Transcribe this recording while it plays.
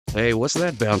Hey, what's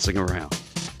that bouncing around?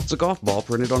 It's a golf ball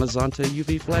printed on a Xante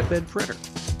UV flatbed printer.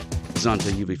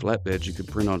 Xante UV flatbeds you can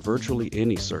print on virtually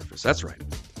any surface. That's right.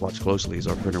 Watch closely as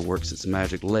our printer works its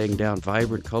magic, laying down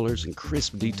vibrant colors and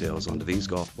crisp details onto these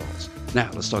golf balls. Now,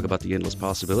 let's talk about the endless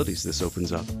possibilities this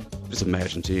opens up. Just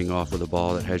imagine teeing off with a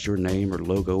ball that has your name or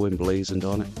logo emblazoned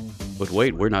on it. But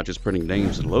wait, we're not just printing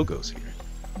names and logos here.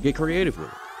 Get creative with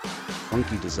it.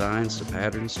 Funky designs to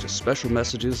patterns to special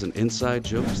messages and inside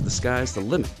jokes, the sky's the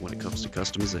limit when it comes to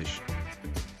customization.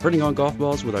 Printing on golf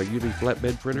balls with our UV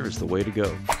flatbed printer is the way to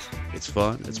go. It's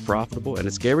fun, it's profitable, and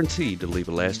it's guaranteed to leave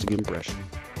a lasting impression.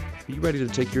 Are you ready to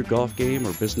take your golf game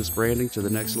or business branding to the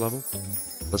next level?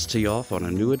 Let's tee off on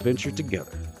a new adventure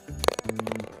together.